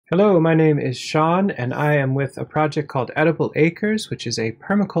Hello, my name is Sean, and I am with a project called Edible Acres, which is a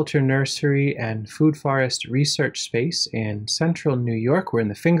permaculture nursery and food forest research space in central New York. We're in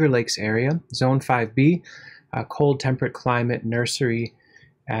the Finger Lakes area, Zone 5B, a cold temperate climate nursery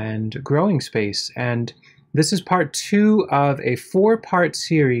and growing space. And this is part 2 of a 4-part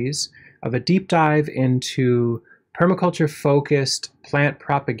series of a deep dive into permaculture-focused plant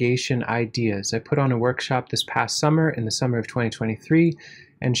propagation ideas. I put on a workshop this past summer, in the summer of 2023,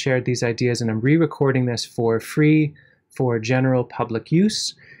 and shared these ideas, and I'm re-recording this for free for general public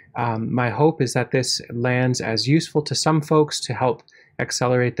use. My hope is that this lands as useful to some folks to help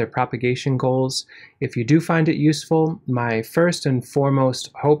accelerate their propagation goals. If you do find it useful, my first and foremost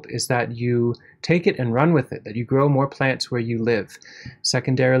hope is that you take it and run with it, that you grow more plants where you live.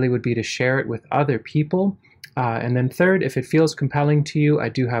 Secondarily would be to share it with other people. And then third, if it feels compelling to you, I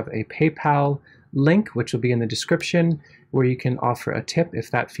do have a PayPal link, which will be in the description, where you can offer a tip if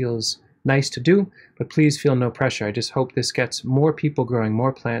that feels nice to do, but please feel no pressure. I just hope this gets more people growing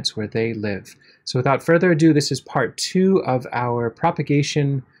more plants where they live. So without further ado, this is part 2 of our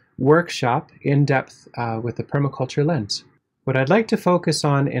propagation workshop, in depth with the permaculture lens. What I'd like to focus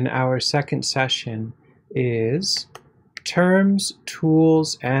on in our second session is terms,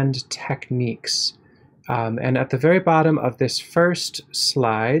 tools, and techniques. And at the very bottom of this first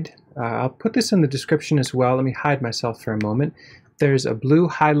slide, I'll put this in the description as well. Let me hide myself for a moment. There's a blue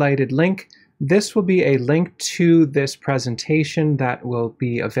highlighted link. This will be a link to this presentation that will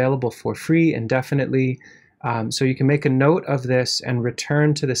be available for free indefinitely. So you can make a note of this and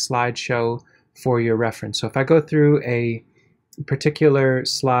return to the slideshow for your reference. So if I go through a particular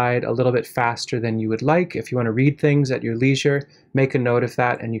slide a little bit faster than you would like, if you want to read things at your leisure, make a note of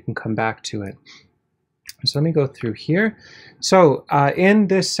that and you can come back to it. So let me go through here. So in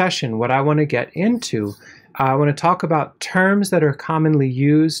this session, what I want to get into, I want to talk about terms that are commonly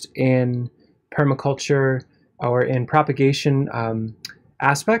used in permaculture or in propagation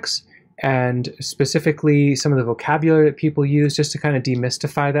aspects, and specifically some of the vocabulary that people use, just to kind of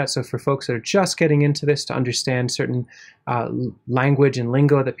demystify that. So for folks that are just getting into this, to understand certain language and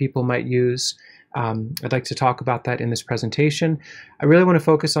lingo that people might use, I'd like to talk about that in this presentation. I really want to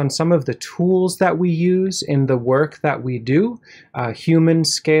focus on some of the tools that we use in the work that we do, human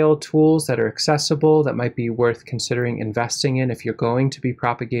scale tools that are accessible, that might be worth considering investing in if you're going to be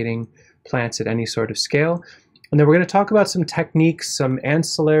propagating plants at any sort of scale. And then we're going to talk about some techniques, some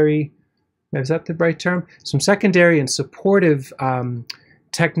ancillary, is that the right term? Some secondary and supportive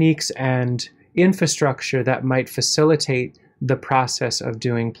techniques and infrastructure that might facilitate the process of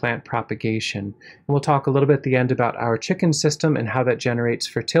doing plant propagation. And we'll talk a little bit at the end about our chicken system and how that generates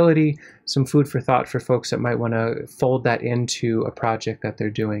fertility, some food for thought for folks that might want to fold that into a project that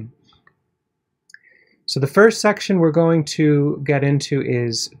they're doing. So the first section we're going to get into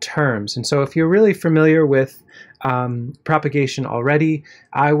is terms. And so if you're really familiar with propagation already,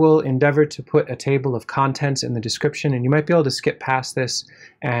 I will endeavor to put a table of contents in the description, and you might be able to skip past this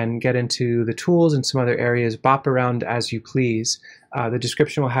and get into the tools and some other areas, bop around as you please. The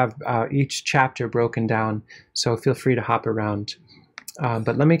description will have each chapter broken down, so feel free to hop around.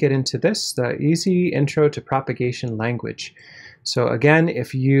 But let me get into this, the easy intro to propagation language. So again,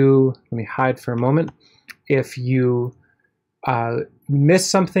 let me hide for a moment. If you miss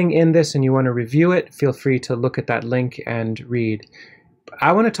something in this and you want to review it, feel free to look at that link and read.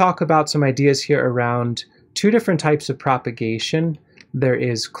 I want to talk about some ideas here around 2 different types of propagation. There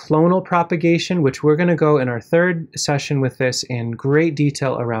is clonal propagation, which we're going to go in our third session with this in great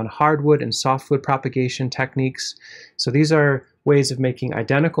detail around hardwood and softwood propagation techniques. So these are ways of making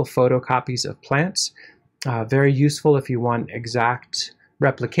identical photocopies of plants. Very useful if you want exact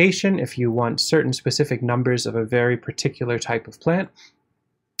replication, if you want certain specific numbers of a very particular type of plant.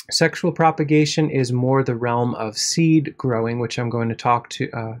 Sexual propagation is more the realm of seed growing, which I'm going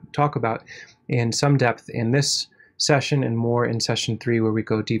to talk about in some depth in this session and more in session 3, where we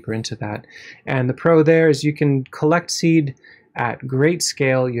go deeper into that. And the pro there is you can collect seed at great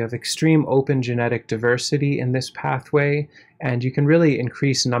scale. You have extreme open genetic diversity in this pathway, and you can really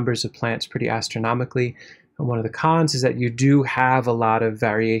increase numbers of plants pretty astronomically. And one of the cons is that you do have a lot of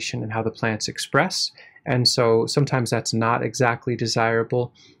variation in how the plants express, and so sometimes that's not exactly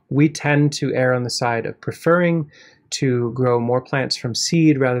desirable. We tend to err on the side of preferring to grow more plants from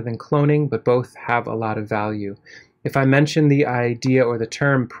seed rather than cloning, but both have a lot of value. If I mention the idea or the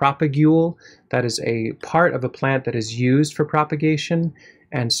term propagule, that is a part of a plant that is used for propagation,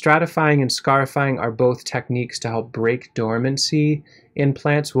 and stratifying and scarifying are both techniques to help break dormancy in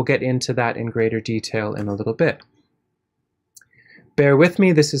plants. We'll get into that in greater detail in a little bit. Bear with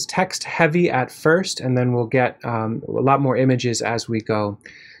me, this is text heavy at first, and then we'll get a lot more images as we go.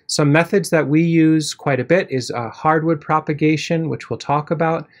 Some methods that we use quite a bit is hardwood propagation, which we'll talk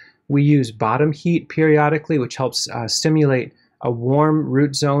about. We use bottom heat periodically, which helps stimulate a warm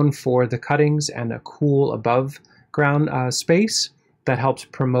root zone for the cuttings and a cool above ground space that helps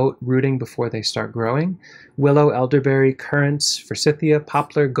promote rooting before they start growing. Willow, elderberry, currants, forsythia,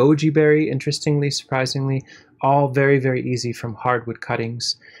 poplar, goji berry, interestingly, surprisingly, all very, very easy from hardwood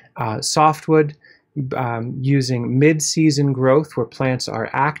cuttings. Softwood, using mid-season growth where plants are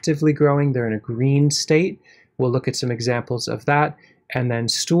actively growing, they're in a green state. We'll look at some examples of that. And then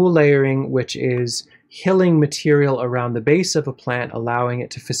stool layering, which is hilling material around the base of a plant, allowing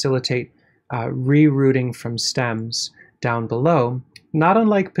it to facilitate re-rooting from stems down below. Not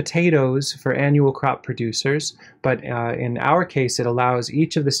unlike potatoes for annual crop producers, but in our case, it allows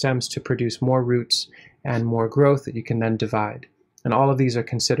each of the stems to produce more roots and more growth that you can then divide. And all of these are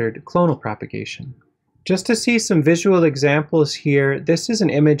considered clonal propagation. Just to see some visual examples here, this is an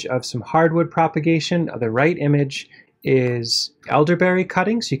image of some hardwood propagation. The right image is elderberry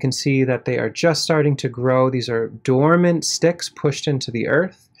cuttings. You can see that they are just starting to grow. These are dormant sticks pushed into the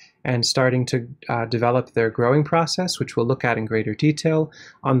earth and starting to develop their growing process, which we'll look at in greater detail.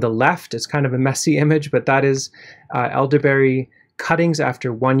 On the left, it's kind of a messy image, but that is elderberry cuttings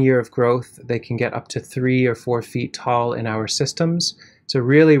after 1 year of growth. They can get up to 3 or 4 feet tall in our systems. It's a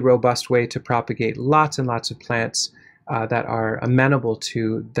really robust way to propagate lots and lots of plants that are amenable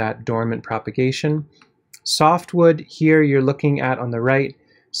to that dormant propagation. Softwood, here you're looking at on the right,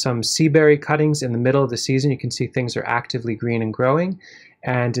 some seaberry cuttings in the middle of the season. You can see things are actively green and growing.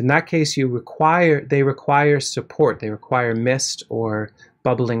 And in that case, they require support. They require mist or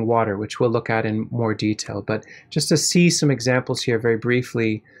bubbling water, which we'll look at in more detail. But just to see some examples here very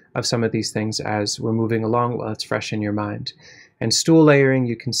briefly of some of these things as we're moving along while it's fresh in your mind. And stool layering,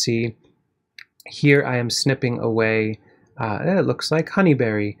 you can see here I am snipping away, it looks like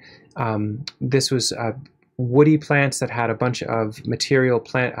honeyberry. This was woody plants that had a bunch of material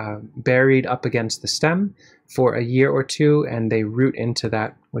buried up against the stem for a year or two, and they root into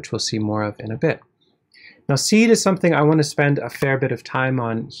that, which we'll see more of in a bit. Now, seed is something I want to spend a fair bit of time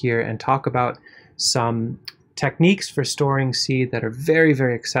on here and talk about some techniques for storing seed that are very,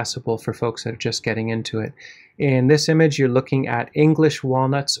 very accessible for folks that are just getting into it. In this image, you're looking at English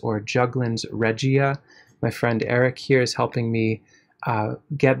walnuts or Juglans regia. My friend Eric here is helping me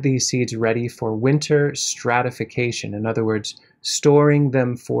get these seeds ready for winter stratification. In other words, storing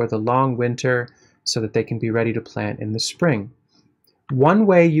them for the long winter so that they can be ready to plant in the spring. One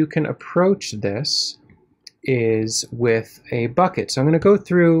way you can approach this is with a bucket. So I'm going to go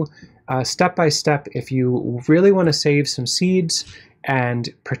through step by step if you really want to save some seeds and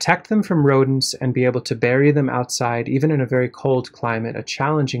protect them from rodents and be able to bury them outside, even in a very cold climate, a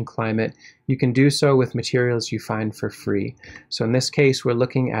challenging climate. You can do so with materials you find for free. So in this case, we're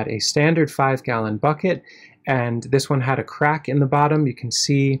looking at a standard 5-gallon bucket, and this one had a crack in the bottom. You can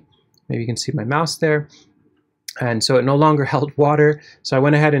see, maybe you can see my mouse there. And so it no longer held water. So I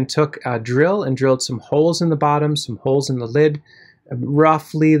went ahead and took a drill and drilled some holes in the bottom, some holes in the lid,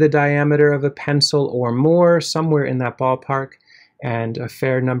 roughly the diameter of a pencil or more, somewhere in that ballpark, and a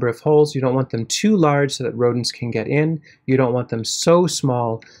fair number of holes. You don't want them too large so that rodents can get in. You don't want them so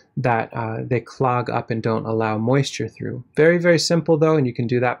small that they clog up and don't allow moisture through. Very, very simple though, and you can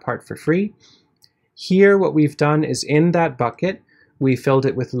do that part for free. Here what we've done is in that bucket, we filled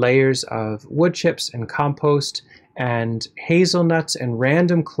it with layers of wood chips and compost and hazelnuts and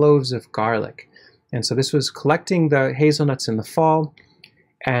random cloves of garlic. And so this was collecting the hazelnuts in the fall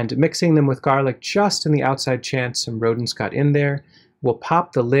and mixing them with garlic just in the outside chance some rodents got in there. We'll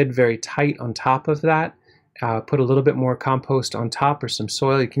pop the lid very tight on top of that, put a little bit more compost on top or some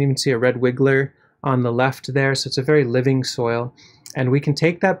soil. You can even see a red wiggler on the left there, so it's a very living soil. And we can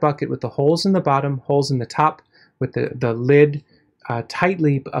take that bucket with the holes in the bottom, holes in the top, with the lid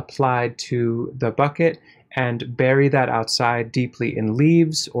tightly applied to the bucket, and bury that outside deeply in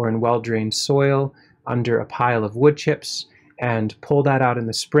leaves or in well-drained soil under a pile of wood chips, and pull that out in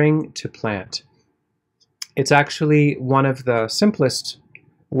the spring to plant. It's actually one of the simplest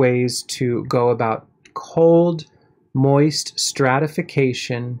ways to go about cold, moist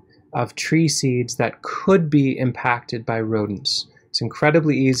stratification of tree seeds that could be impacted by rodents. It's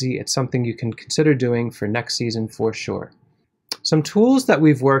incredibly easy. It's something you can consider doing for next season for sure. Some tools that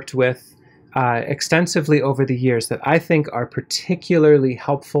we've worked with extensively over the years that I think are particularly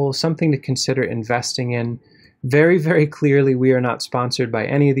helpful, something to consider investing in. Very, very clearly, we are not sponsored by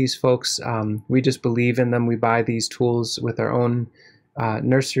any of these folks. We just believe in them. We buy these tools with our own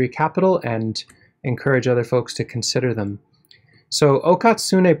nursery capital and encourage other folks to consider them. So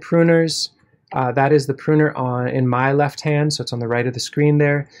Okatsune pruners That is the pruner in my left hand, so it's on the right of the screen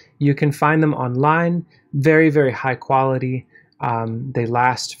there. You can find them online, very, very high quality. They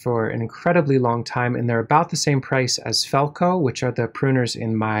last for an incredibly long time, and they're about the same price as Felco, which are the pruners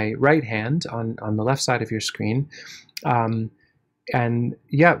in my right hand on the left side of your screen. And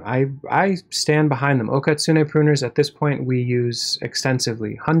yeah, I stand behind them. Okatsune pruners at this point we use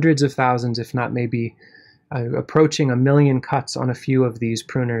extensively, hundreds of thousands, if not maybe approaching 1 million cuts on a few of these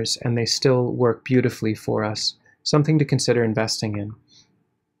pruners, and they still work beautifully for us. Something to consider investing in.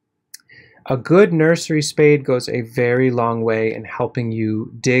 A good nursery spade goes a very long way in helping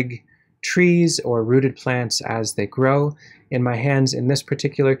you dig trees or rooted plants as they grow. In my hands, in this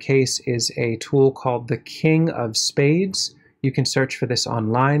particular case, is a tool called the King of Spades. You can search for this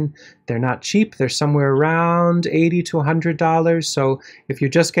online. They're not cheap. They're somewhere around $80 to $100. So if you're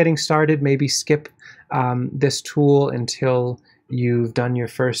just getting started, maybe skip this tool until you've done your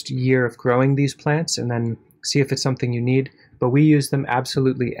first year of growing these plants and then see if it's something you need. But we use them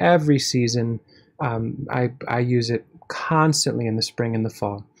absolutely every season. I use it constantly in the spring and the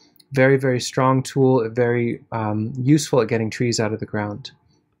fall. Very, very strong tool, very useful at getting trees out of the ground.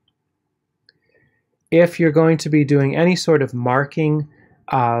 If you're going to be doing any sort of marking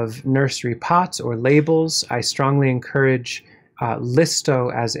of nursery pots or labels, I strongly encourage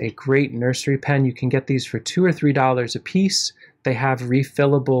Listo as a great nursery pen. You can get these for $2 or $3 a piece. They have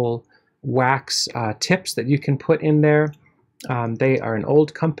refillable wax tips that you can put in there. They are an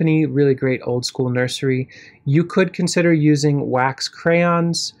old company, really great old school nursery. You could consider using wax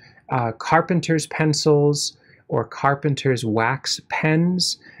crayons, carpenter's pencils, or carpenter's wax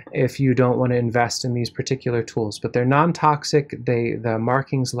pens if you don't want to invest in these particular tools. But they're non-toxic. The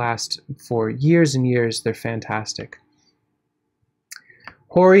markings last for years and years. They're fantastic.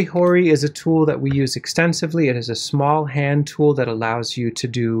 Hori Hori is a tool that we use extensively. It is a small hand tool that allows you to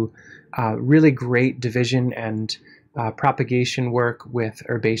do really great division and propagation work with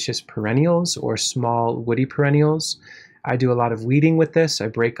herbaceous perennials or small woody perennials. I do a lot of weeding with this. I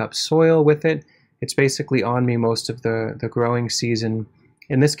break up soil with it. It's basically on me most of the growing season.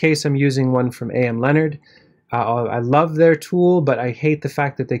 In this case, I'm using one from A.M. Leonard. I love their tool, but I hate the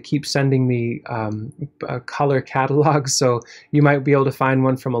fact that they keep sending me color catalogs, so you might be able to find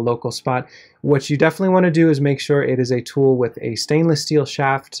one from a local spot. What you definitely want to do is make sure it is a tool with a stainless steel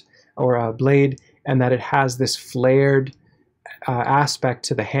shaft or a blade, and that it has this flared aspect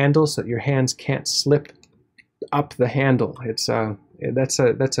to the handle so that your hands can't slip up the handle. That's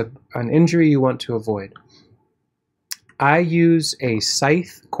an injury you want to avoid. I use a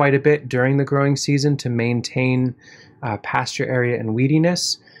scythe quite a bit during the growing season to maintain pasture area and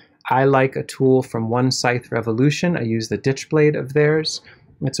weediness. I like a tool from One Scythe Revolution. I use the ditch blade of theirs.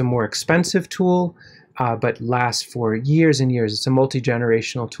 It's a more expensive tool, but lasts for years and years. It's a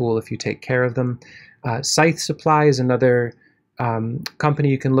multi-generational tool if you take care of them. Scythe Supply is another company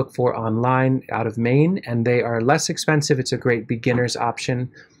you can look for online out of Maine, and they are less expensive. It's a great beginner's option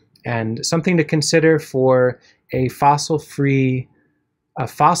and something to consider for a fossil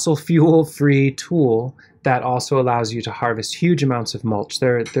fuel-free tool that also allows you to harvest huge amounts of mulch.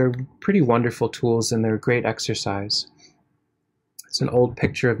 They're pretty wonderful tools, and they're a great exercise. It's an old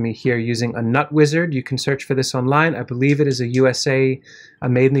picture of me here using a nut wizard. You can search for this online. I believe it is a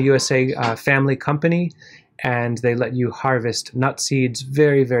made in the USA family company, and they let you harvest nut seeds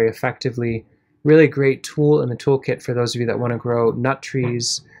very, very effectively. Really great tool in the toolkit for those of you that want to grow nut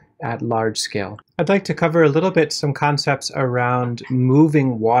trees at large scale. I'd like to cover a little bit some concepts around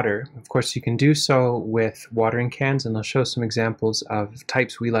moving water. Of course, you can do so with watering cans, and I'll show some examples of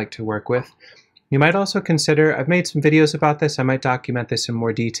types we like to work with. You might also consider, I've made some videos about this, I might document this in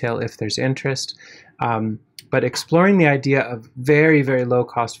more detail if there's interest, but exploring the idea of very, very low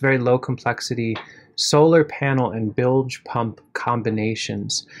cost, very low complexity solar panel and bilge pump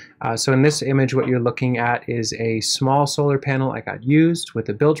combinations. So in this image, what you're looking at is a small solar panel I got used with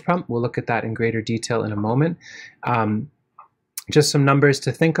a bilge pump. We'll look at that in greater detail in a moment. Just some numbers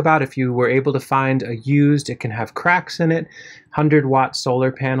to think about. If you were able to find a used, it can have cracks in it, 100-watt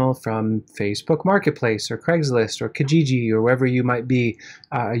solar panel from Facebook Marketplace or Craigslist or Kijiji or wherever you might be,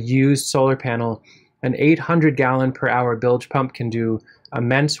 a used solar panel. An 800-gallon-per-hour bilge pump can do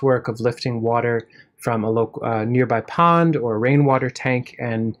immense work of lifting water from a local, nearby pond or rainwater tank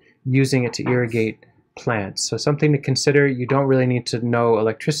and using it to irrigate plants. So something to consider. You don't really need to know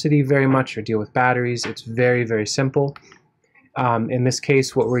electricity very much or deal with batteries. It's very, very simple. In this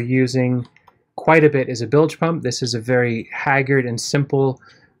case, what we're using quite a bit is a bilge pump. This is a very haggard and simple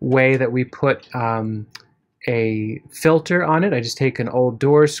way that we put a filter on it. I just take an old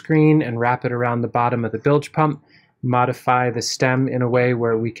door screen and wrap it around the bottom of the bilge pump. modify the stem in a way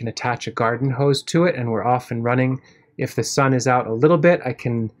where we can attach a garden hose to it and we're off and running. If the sun is out a little bit, I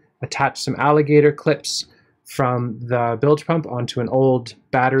can attach some alligator clips from the bilge pump onto an old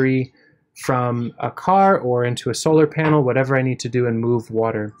battery from a car or into a solar panel, whatever I need to do, and move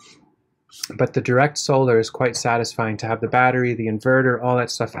water. But the direct solar is quite satisfying to have the battery, the inverter, all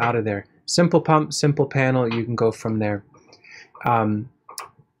that stuff out of there. Simple pump, simple panel, you can go from there.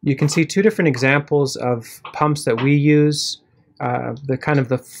 You can see two different examples of pumps that we use,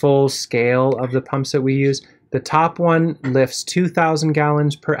 the full scale of the pumps that we use. The top one lifts 2,000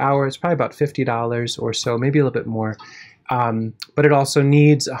 gallons per hour. It's probably about $50 or so, maybe a little bit more. But it also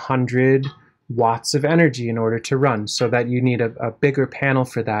needs 100 watts of energy in order to run, so that you need a bigger panel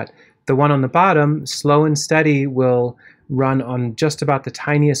for that. The one on the bottom, slow and steady, will run on just about the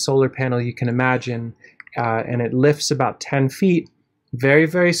tiniest solar panel you can imagine, and it lifts about 10 feet. Very,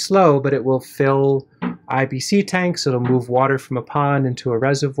 very slow, but it will fill IBC tanks. It'll move water from a pond into a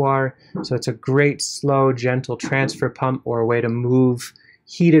reservoir. So it's a great, slow, gentle transfer pump, or a way to move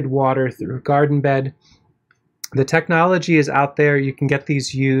heated water through a garden bed. The technology is out there. You can get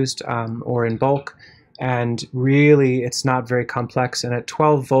these used or in bulk, and really it's not very complex. And at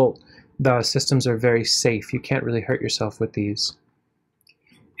 12 volt, the systems are very safe. You can't really hurt yourself with these.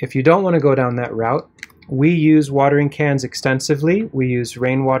 If you don't want to go down that route, we use watering cans extensively. We use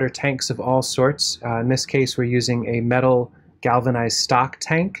rainwater tanks of all sorts. In this case, we're using a metal galvanized stock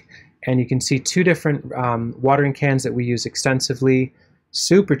tank. And you can see two different watering cans that we use extensively.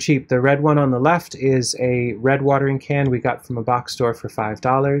 Super cheap. The red one on the left is a red watering can we got from a box store for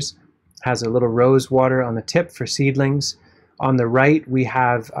 $5. Has a little rose water on the tip for seedlings. On the right, we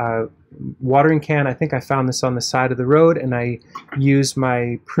have a watering can. I think I found this on the side of the road, and I use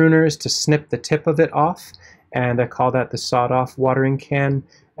my pruners to snip the tip of it off, and I call that the sawed-off watering can.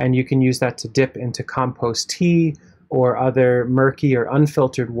 And you can use that to dip into compost tea or other murky or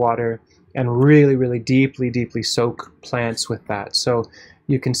unfiltered water, and really, really deeply, deeply soak plants with that. So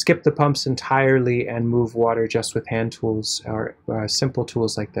you can skip the pumps entirely and move water just with hand tools or simple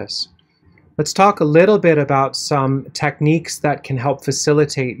tools like this. Let's talk a little bit about some techniques that can help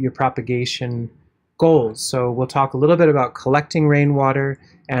facilitate your propagation goals. So we'll talk a little bit about collecting rainwater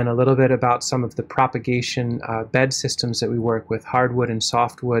and a little bit about some of the propagation bed systems that we work with, hardwood and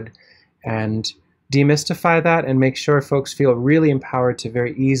softwood, and demystify that and make sure folks feel really empowered to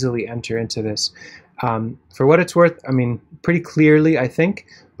very easily enter into this. For what it's worth, I mean, pretty clearly, I think,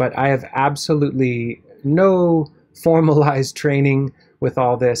 but I have absolutely no formalized training with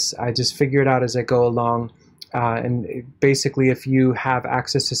all this. I just figure it out as I go along. And basically, if you have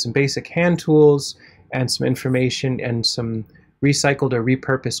access to some basic hand tools and some information and some recycled or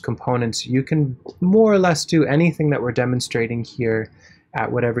repurposed components, you can more or less do anything that we're demonstrating here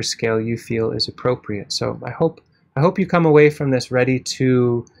at whatever scale you feel is appropriate. So I hope you come away from this ready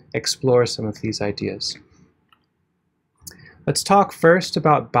to explore some of these ideas. Let's talk first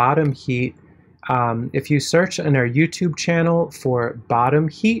about bottom heat. If you search on our YouTube channel for bottom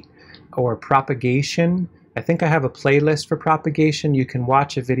heat or propagation, I think I have a playlist for propagation. You can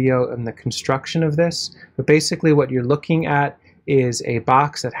watch a video on the construction of this. But basically what you're looking at is a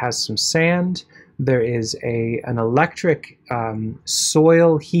box that has some sand. There is an electric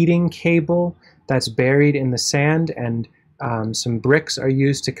soil heating cable that's buried in the sand, and some bricks are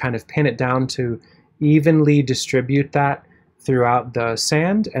used to kind of pin it down to evenly distribute that throughout the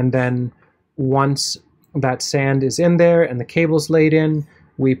sand. And then once that sand is in there and the cable's laid in,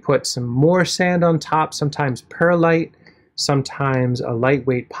 we put some more sand on top, sometimes perlite, sometimes a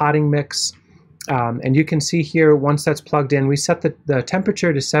lightweight potting mix. And you can see here, once that's plugged in, we set the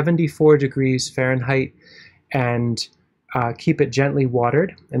temperature to 74 degrees Fahrenheit and keep it gently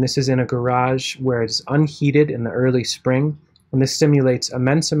watered. And this is in a garage where it's unheated in the early spring. And this stimulates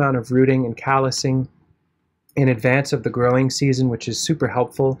immense amount of rooting and callousing in advance of the growing season, which is super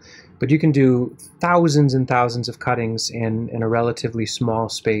helpful. But you can do thousands and thousands of cuttings in a relatively small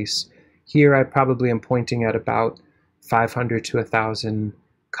space. Here I probably am pointing at about 500 to 1,000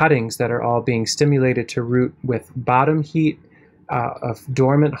 cuttings that are all being stimulated to root with bottom heat of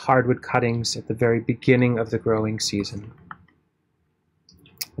dormant hardwood cuttings at the very beginning of the growing season.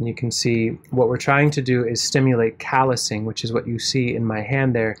 And you can see what we're trying to do is stimulate callousing, which is what you see in my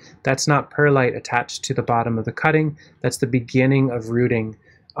hand there. That's not perlite attached to the bottom of the cutting. That's the beginning of rooting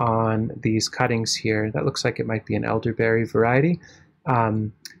on these cuttings here. That looks like it might be an elderberry variety.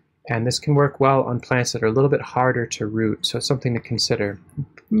 And this can work well on plants that are a little bit harder to root, so it's something to consider.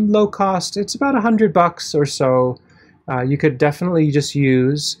 Low cost, it's about $100 or so. You could definitely just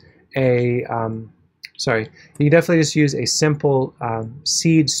use a you can definitely just use a simple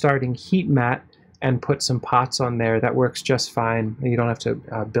seed starting heat mat and put some pots on there. That works just fine. You don't have to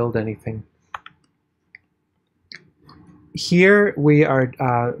build anything. Here we are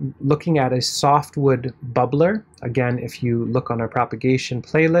looking at a softwood bubbler. Again, if you look on our propagation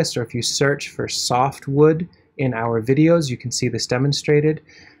playlist, or if you search for softwood in our videos, you can see this demonstrated.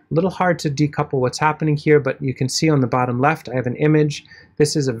 A little hard to decouple what's happening here, but you can see on the bottom left I have an image.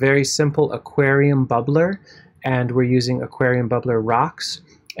 This is a very simple aquarium bubbler, and we're using aquarium bubbler rocks.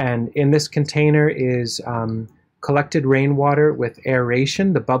 And in this container is collected rainwater with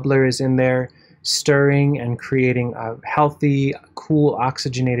aeration. The bubbler is in there stirring and creating a healthy, cool,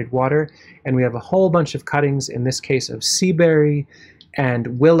 oxygenated water. And we have a whole bunch of cuttings, in this case of seaberry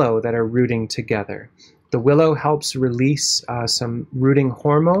and willow, that are rooting together. The willow helps release some rooting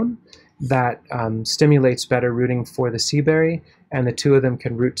hormone that stimulates better rooting for the seaberry, and the two of them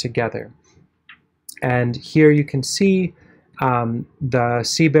can root together. And here you can see the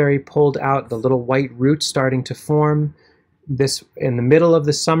seaberry pulled out, the little white roots starting to form. This in the middle of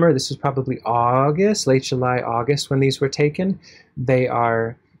the summer, this is probably August, late July, August when these were taken. They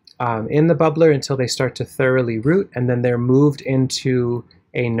are in the bubbler until they start to thoroughly root, and then they're moved into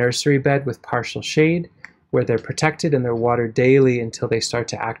a nursery bed with partial shade where they're protected and they're watered daily until they start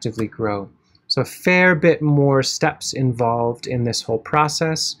to actively grow. So a fair bit more steps involved in this whole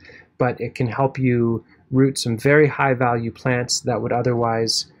process, but it can help you root some very high value plants that would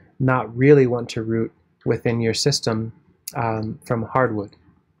otherwise not really want to root within your system from hardwood.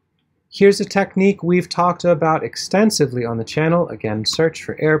 Here's a technique we've talked about extensively on the channel. Again, search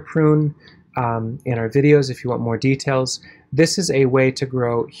for air prune in our videos if you want more details. This is a way to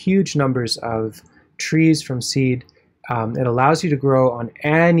grow huge numbers of trees from seed. It allows you to grow on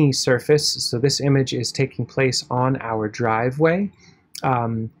any surface. So this image is taking place on our driveway.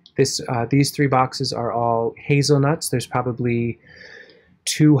 These 3 boxes are all hazelnuts. There's probably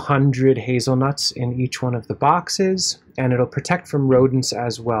 200 hazelnuts in each one of the boxes, and it'll protect from rodents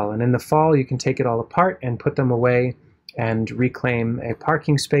as well. And in the fall, you can take it all apart and put them away and reclaim a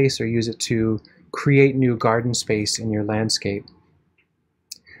parking space or use it to create new garden space in your landscape.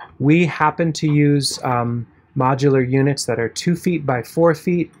 We happen to use modular units that are 2 feet by 4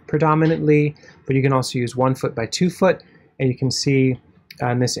 feet predominantly, but you can also use 1 foot by 2 foot, and you can see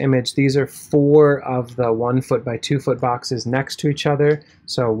in this image, these are 4 of the 1 foot by 2 foot boxes next to each other.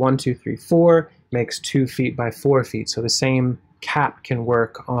 So 1, 2, 3, 4 makes 2 feet by 4 feet. So the same cap can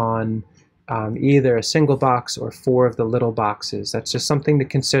work on either a single box or 4 of the little boxes. That's just something to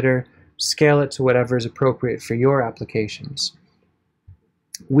consider. Scale it to whatever is appropriate for your applications.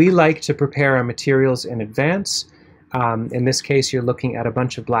 We like to prepare our materials in advance. In this case, you're looking at a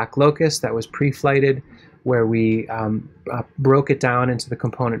bunch of black locust that was pre-flighted, where we broke it down into the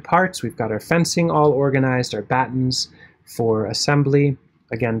component parts. We've got our fencing all organized, our battens for assembly,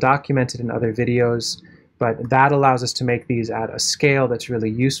 again documented in other videos, but that allows us to make these at a scale that's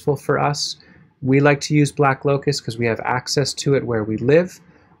really useful for us. We like to use black locust because we have access to it where we live.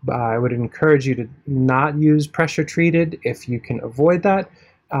 I would encourage you to not use pressure treated if you can avoid that,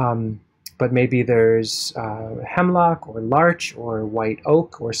 but maybe there's hemlock or larch or white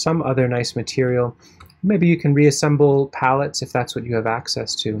oak or some other nice material. Maybe you can reassemble pallets if that's what you have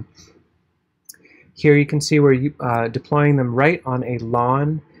access to. Here you can see we're deploying them right on a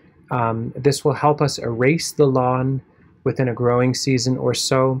lawn. This will help us erase the lawn within a growing season or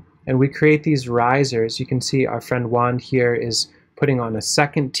so. And we create these risers. You can see our friend Juan here is putting on a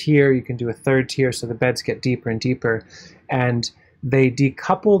second tier. You can do a third tier so the beds get deeper and deeper. And they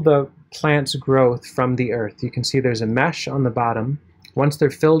decouple the plant's growth from the earth. You can see there's a mesh on the bottom. Once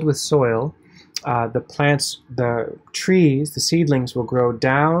they're filled with soil, the plants, the trees, the seedlings will grow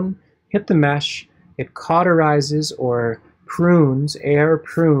down, hit the mesh, it cauterizes or prunes, air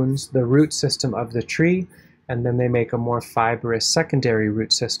prunes the root system of the tree, and then they make a more fibrous secondary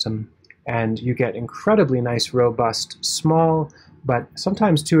root system. And you get incredibly nice, robust, small, but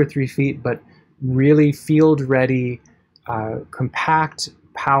sometimes 2 or 3 feet, but really field-ready, compact,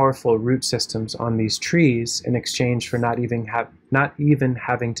 powerful root systems on these trees in exchange for not even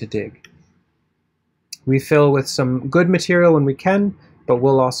having to dig. We fill with some good material when we can, but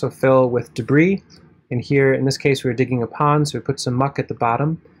we'll also fill with debris. And here, in this case, we're digging a pond, so we put some muck at the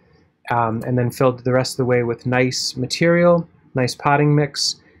bottom, and then filled the rest of the way with nice material, nice potting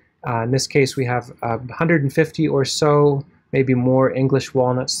mix. In this case, we have 150 or so, maybe more English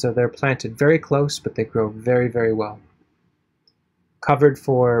walnuts, so they're planted very close, but they grow very, very well. Covered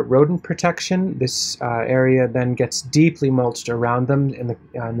for rodent protection, this area then gets deeply mulched around them in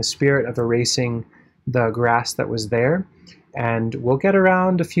the spirit of erasing the grass that was there. And we'll get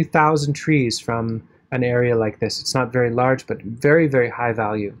around a few thousand trees from an area like this. It's not very large, but very, very high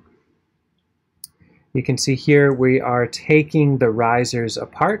value. You can see here we are taking the risers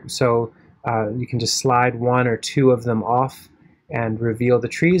apart, so you can just slide one or two of them off and reveal the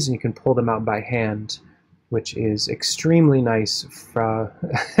trees, and you can pull them out by hand, which is extremely nice for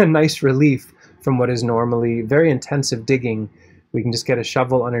a nice relief from what is normally very intensive digging. We can just get a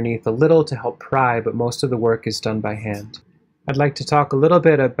shovel underneath a little to help pry, but most of the work is done by hand. I'd like to talk a little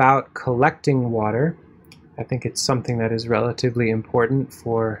bit about collecting water. I think it's something that is relatively important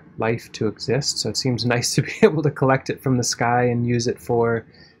for life to exist, so it seems nice to be able to collect it from the sky and use it for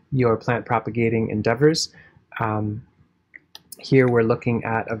your plant propagating endeavors. Here we're looking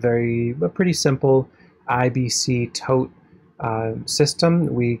at a pretty simple IBC tote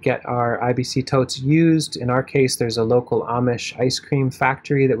system. We get our IBC totes used. In our case, there's a local Amish ice cream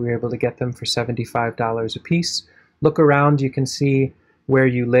factory that we were able to get them for $75 a piece. Look around, you can see where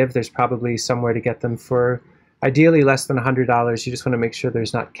you live. There's probably somewhere to get them for ideally less than $100. You just want to make sure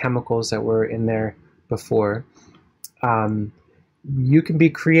there's not chemicals that were in there before. You can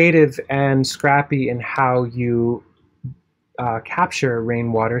be creative and scrappy in how you capture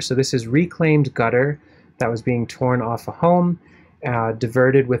rainwater. So this is reclaimed gutter that was being torn off a home,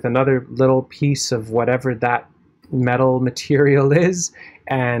 diverted with another little piece of whatever that metal material is,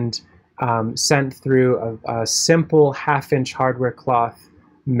 and sent through a simple half-inch hardware cloth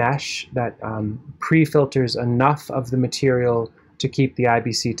mesh that pre-filters enough of the material to keep the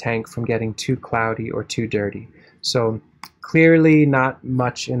IBC tank from getting too cloudy or too dirty. So clearly not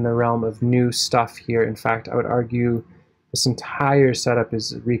much in the realm of new stuff here. In fact, I would argue this entire setup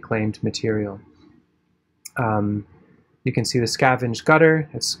is reclaimed material. You can see the scavenged gutter.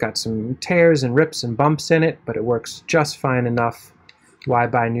 It's got some tears and rips and bumps in it, but it works just fine enough. Why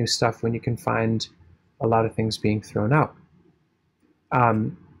buy new stuff when you can find a lot of things being thrown out?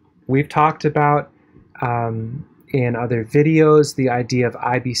 We've talked about in other videos the idea of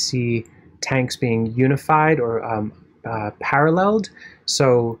IBC tanks being unified or paralleled.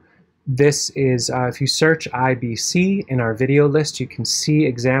 So this is, if you search IBC in our video list, you can see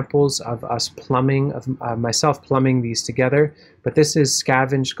examples of us plumbing, of myself plumbing these together. But this is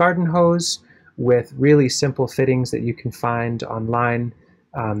scavenged garden hose with really simple fittings that you can find online,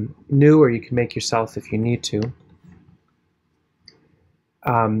 new, or you can make yourself if you need to.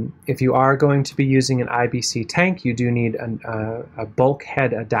 If you are going to be using an IBC tank, you do need a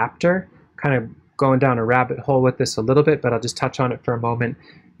bulkhead adapter. Kind of going down a rabbit hole with this a little bit, but I'll just touch on it for a moment.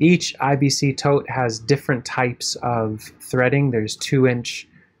 Each IBC tote has different types of threading. There's 2-inch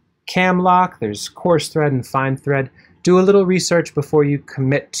cam lock, there's coarse thread and fine thread. Do a little research before you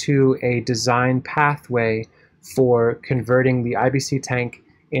commit to a design pathway for converting the IBC tank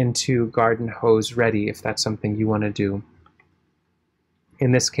into garden hose ready, if that's something you want to do.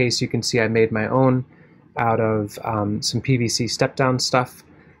 In this case, you can see I made my own out of some PVC step-down stuff.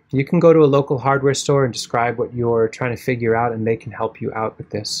 You can go to a local hardware store and describe what you're trying to figure out, and they can help you out with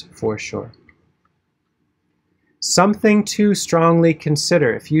this for sure. Something to strongly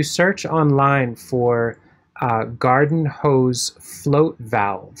consider: if you search online for garden hose float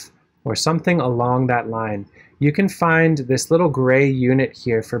valve or something along that line, you can find this little gray unit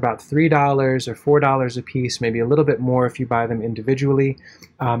here for about $3 or $4 a piece, maybe a little bit more if you buy them individually.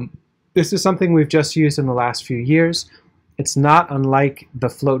 This is something we've just used in the last few years. It's not unlike the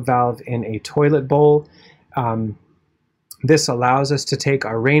float valve in a toilet bowl. This allows us to take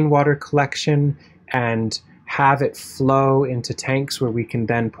our rainwater collection and have it flow into tanks where we can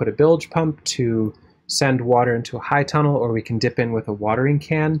then put a bilge pump to send water into a high tunnel, or we can dip in with a watering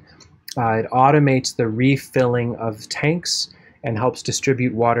can. It automates the refilling of tanks and helps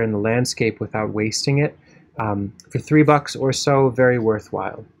distribute water in the landscape without wasting it. For $3 or so, very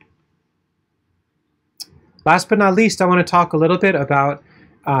worthwhile. Last but not least, I want to talk a little bit about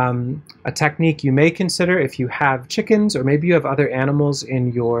a technique you may consider if you have chickens, or maybe you have other animals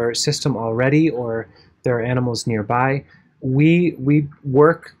in your system already, or there are animals nearby. We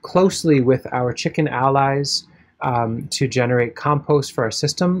work closely with our chicken allies to generate compost for our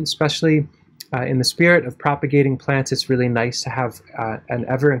system, especially in the spirit of propagating plants. It's really nice to have an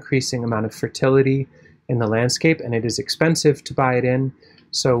ever-increasing amount of fertility in the landscape, and it is expensive to buy it in.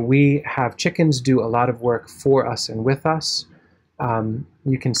 So we have chickens do a lot of work for us and with us.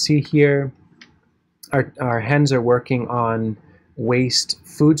 You can see here our hens are working on waste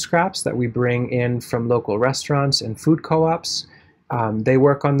food scraps that we bring in from local restaurants and food co-ops. They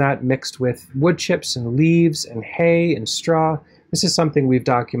work on that mixed with wood chips and leaves and hay and straw. This is something we've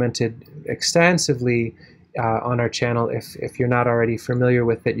documented extensively on our channel. If you're not already familiar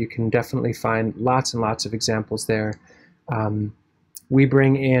with it, you can definitely find lots and lots of examples there. We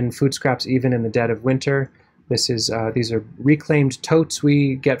bring in food scraps even in the dead of winter. These are reclaimed totes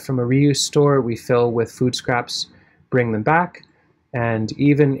we get from a reuse store. We fill with food scraps, bring them back, and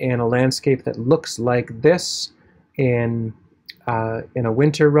even in a landscape that looks like this, in a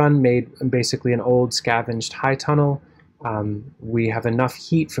winter run made basically an old scavenged high tunnel, we have enough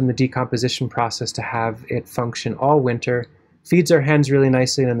heat from the decomposition process to have it function all winter. Feeds our hens really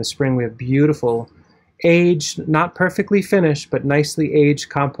nicely, and in the spring we have beautiful aged, not perfectly finished, but nicely aged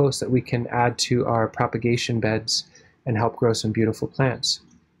compost that we can add to our propagation beds and help grow some beautiful plants.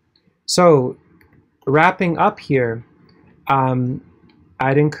 So wrapping up here,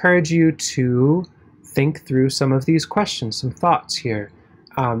 I'd encourage you to think through some of these questions, some thoughts here.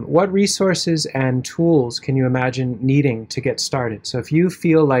 What resources and tools can you imagine needing to get started? So if you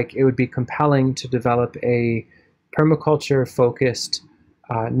feel like it would be compelling to develop a permaculture-focused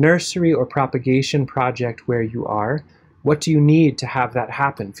nursery or propagation project where you are, what do you need to have that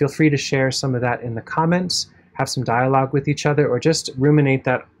happen? Feel free to share some of that in the comments, have some dialogue with each other, or just ruminate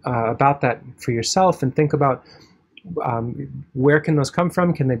that about that for yourself and think about where can those come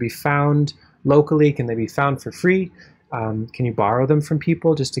from? Can they be found locally? Can they be found for free? Can you borrow them from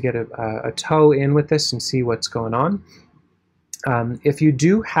people just to get a toe in with this and see what's going on? If you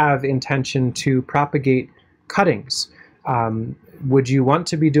do have intention to propagate cuttings, would you want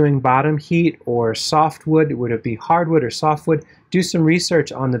to be doing bottom heat or softwood? Would it be hardwood or softwood? Do some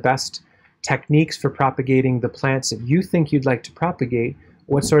research on the best techniques for propagating the plants that you think you'd like to propagate.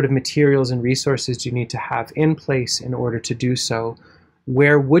 What sort of materials and resources do you need to have in place in order to do so?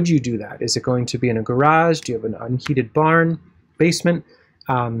 Where would you do that? Is it going to be in a garage? Do you have an unheated barn, basement?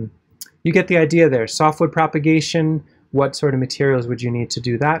 You get the idea there. Softwood propagation, what sort of materials would you need to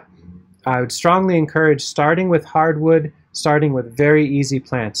do that? I would strongly encourage starting with hardwood, starting with very easy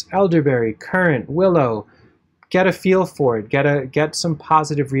plants. Elderberry, currant, willow. Get a feel for it. Get some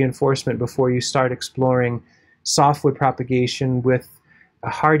positive reinforcement before you start exploring softwood propagation with a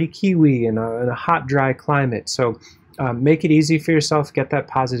hardy kiwi in a hot, dry climate. So make it easy for yourself. Get that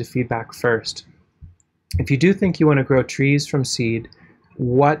positive feedback first. If you do think you want to grow trees from seed,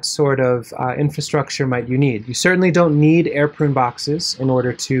 what sort of infrastructure might you need? You certainly don't need air prune boxes in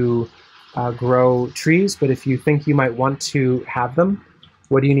order to grow trees, but if you think you might want to have them,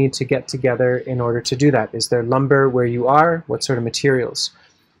 what do you need to get together in order to do that? Is there lumber where you are? What sort of materials?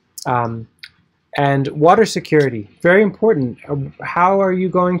 And water security, very important. How are you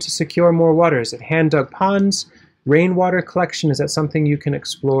going to secure more water? Is it hand-dug ponds? Rainwater collection, is that something you can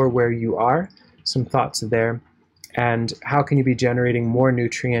explore where you are? Some thoughts there. And how can you be generating more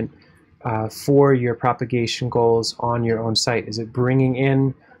nutrient for your propagation goals on your own site? Is it bringing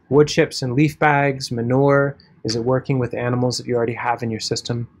in wood chips and leaf bags, manure? Is it working with animals that you already have in your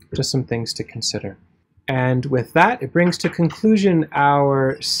system? Just some things to consider. And with that, it brings to conclusion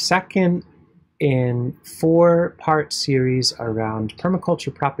our second in 4-part series around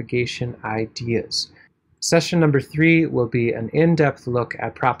permaculture propagation ideas. Session number 3 will be an in-depth look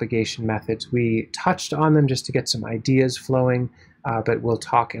at propagation methods. We touched on them just to get some ideas flowing, but we'll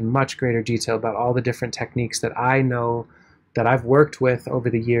talk in much greater detail about all the different techniques that I know that I've worked with over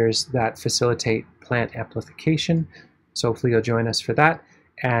the years that facilitate plant amplification. So hopefully you'll join us for that.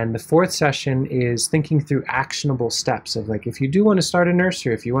 And the 4th session is thinking through actionable steps of, like, if you do want to start a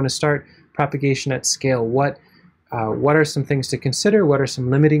nursery, if you want to start propagation at scale, what are some things to consider? What are some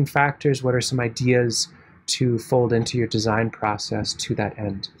limiting factors? What are some ideas to fold into your design process to that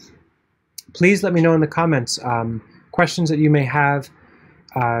end? Please let me know in the comments questions that you may have,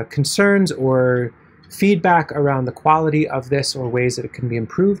 concerns or feedback around the quality of this or ways that it can be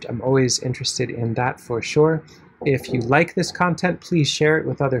improved. I'm always interested in that for sure. If you like this content, please share it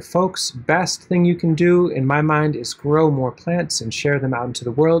with other folks. Best thing you can do, in my mind, is grow more plants and share them out into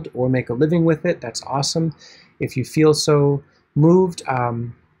the world or make a living with it. That's awesome. If you feel so moved,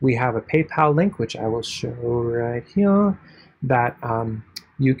 we have a PayPal link, which I will show right here, that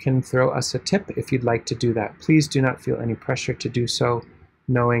you can throw us a tip if you'd like to do that. Please do not feel any pressure to do so.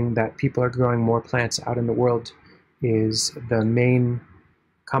 Knowing that people are growing more plants out in the world is the main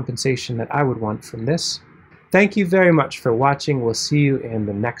compensation that I would want from this. Thank you very much for watching. We'll see you in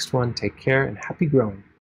the next one. Take care and happy growing.